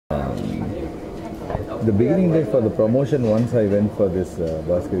The beginning day for the promotion, once I went for this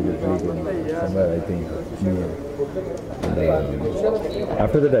basket league somewhere, I think near. And,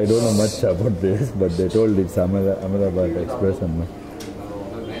 after that, I don't know much about this, but they told it's Ahmedabad Express and my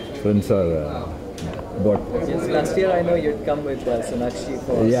friends are bought. Yes, last year I know you'd come with Sonakshi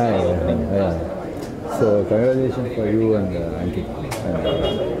for. Yeah. So congratulations for you and Ankit.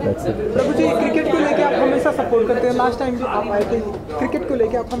 That's it. Prabhu ji cricket को लेके आप हमेशा support करते हैं. Last time भी आप आए थे. क्रिकेट को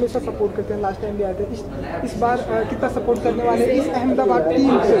लेके आप हमेशा सपोर्ट करते हैं. लास्ट टाइम भी आए थे. इस बार कितना सपोर्ट करने वाले इस अहमदाबाद टीम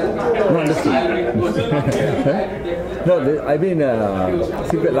को? No, I mean,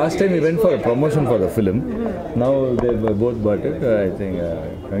 see, last time we went for a promotion for the film. Now they've both bought it. I think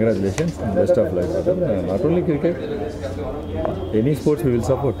congratulations and best of luck. Not only cricket, any sports we will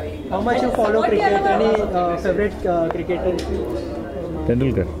support. How much you follow cricket? Any favorite cricketer?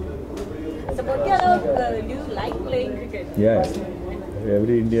 Tendulkar. Support के अलावा do you like playing cricket? Yeah,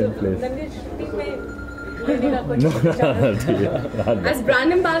 every Indian plays. No, as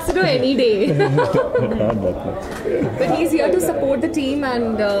brand ambassador any day. not that much. But he's here to support the team,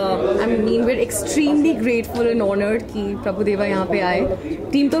 and I mean we're extremely grateful and honored कि prabhudeva यहाँ पे आए.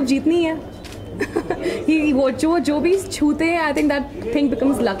 Team तो अब जीतनी है. वो जो भी छूते हैं, I think that thing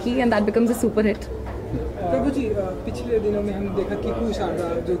becomes lucky and that becomes a super hit. प्रभु जी पिछले दिनों में हमने देखा किकू शारदा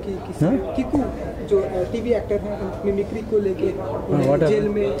जो कि किकू जो टीवी एक्टर हैं मिमिक्री को लेके जेल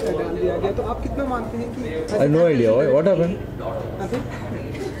में डाल दिया गया. तो आप कितना मानते हैं कि I have no idea. What happened?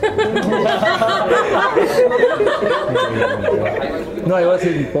 No, I was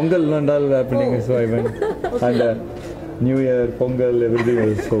in Pongal and all happening, so I went. And New Year, Pongal, everything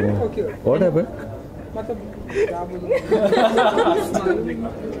was so. Okay. What happened? मतलब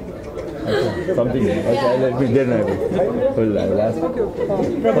Something. Okay, let me then I will ask.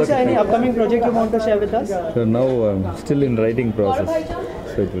 Prabhu sir, any upcoming project you want to share with us? So now I'm still in writing process,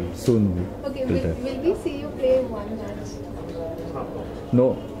 so it will soon be. Okay, will we see you play one match? No.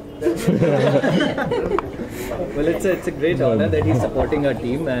 Well, it's a great honor that he's supporting our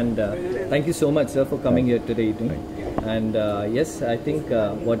team, and thank you so much, sir, for coming here today evening. And yes, I think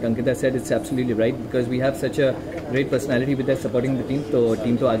what Ankita said is absolutely right, because we have such a great personality with us supporting the team. So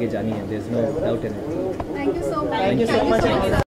team to आगे जानी है. There's no doubt in it. Thank you so much. Thank you so much.